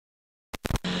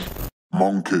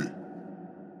Monkey.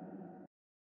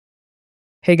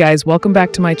 Hey guys, welcome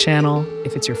back to my channel.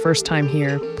 If it's your first time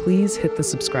here, please hit the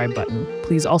subscribe button.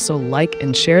 Please also like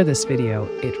and share this video.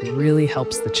 It really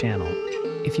helps the channel.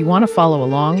 If you want to follow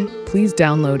along, please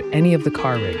download any of the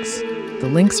car rigs. The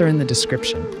links are in the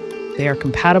description. They are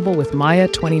compatible with Maya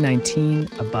 2019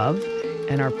 above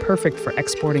and are perfect for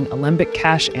exporting Alembic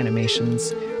cache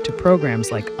animations to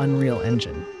programs like Unreal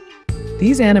Engine.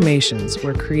 These animations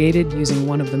were created using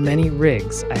one of the many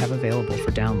rigs I have available for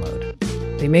download.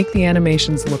 They make the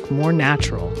animations look more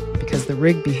natural because the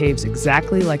rig behaves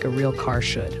exactly like a real car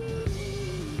should.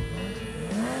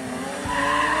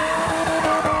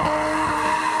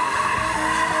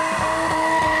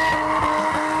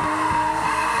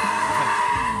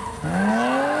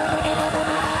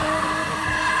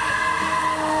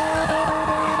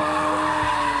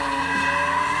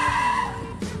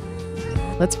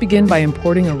 Let's begin by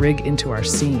importing a rig into our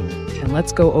scene, and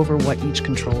let's go over what each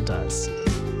control does.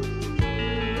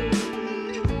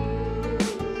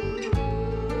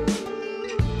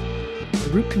 The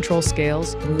root control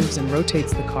scales, moves, and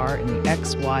rotates the car in the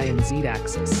X, Y, and Z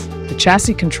axis. The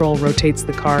chassis control rotates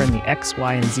the car in the X,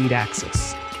 Y, and Z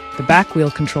axis. The back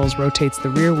wheel controls rotates the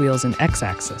rear wheels in X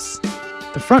axis.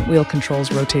 The front wheel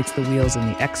controls rotates the wheels in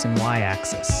the X and Y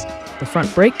axis. The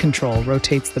front brake control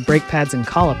rotates the brake pads and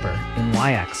caliper in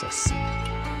Y axis.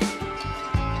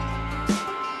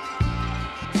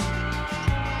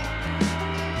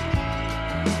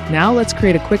 Now let's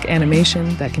create a quick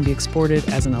animation that can be exported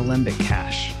as an Alembic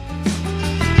cache.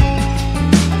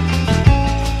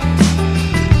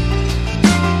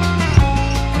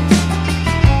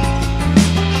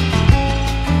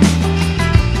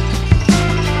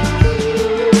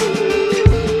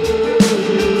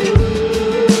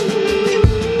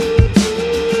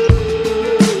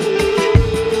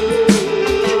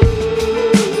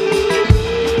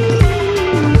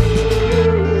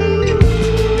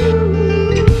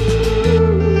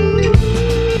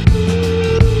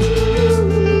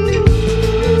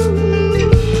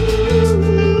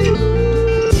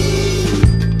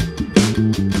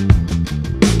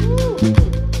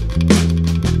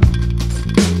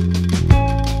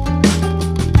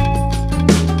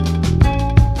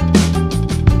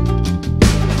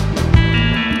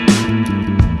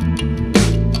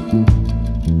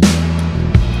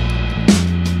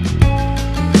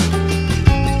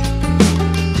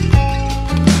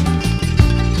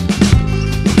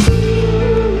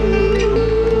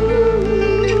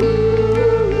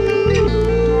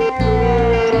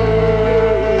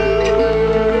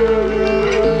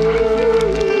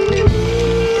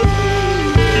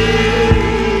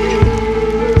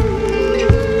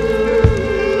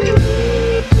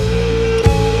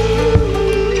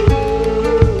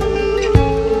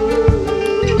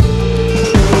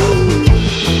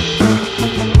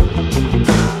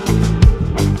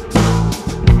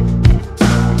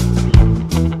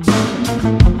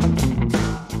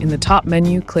 In the top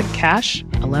menu, click Cache,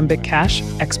 Alembic Cache,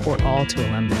 Export All to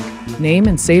Alembic. Name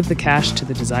and save the cache to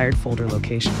the desired folder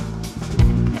location.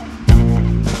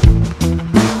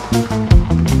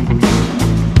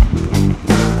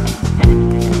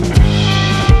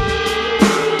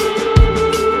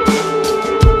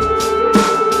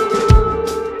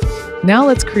 Now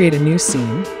let's create a new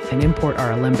scene and import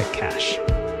our Alembic cache.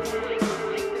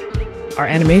 Our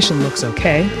animation looks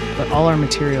okay, but all our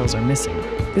materials are missing.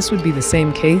 This would be the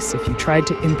same case if you tried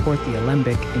to import the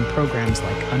Alembic in programs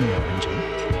like Unreal Engine.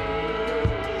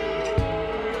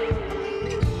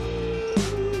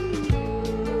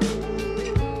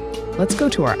 Let's go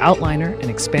to our outliner and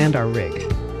expand our rig.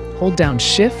 Hold down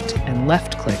Shift and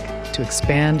left-click to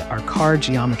expand our car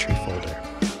geometry folder.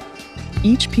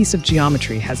 Each piece of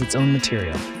geometry has its own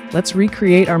material. Let's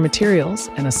recreate our materials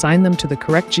and assign them to the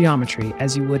correct geometry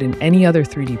as you would in any other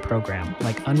 3D program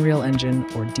like Unreal Engine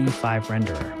or D5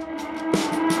 renderer.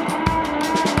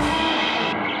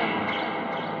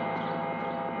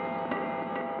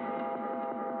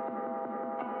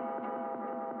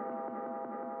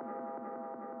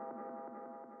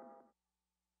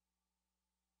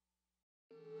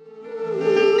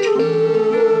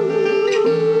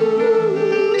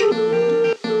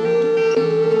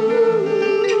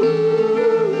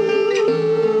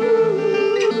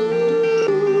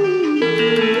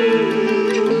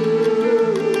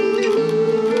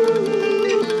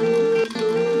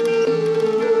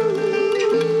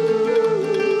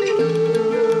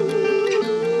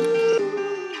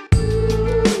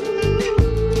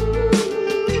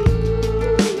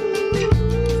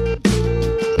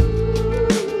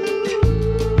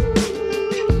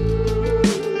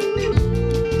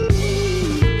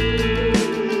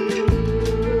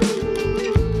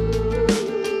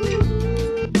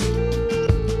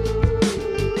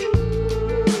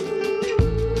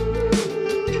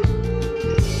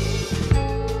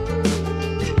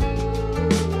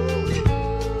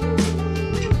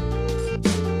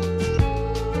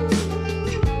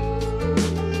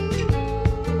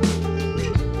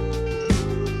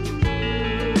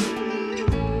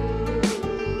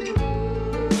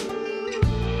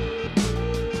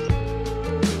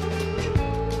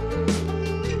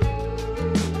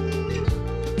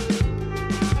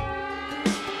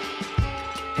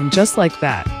 And just like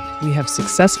that, we have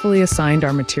successfully assigned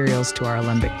our materials to our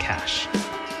Alembic cache.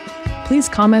 Please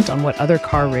comment on what other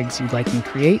car rigs you'd like me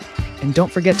create, and don't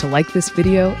forget to like this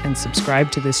video and subscribe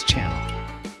to this channel.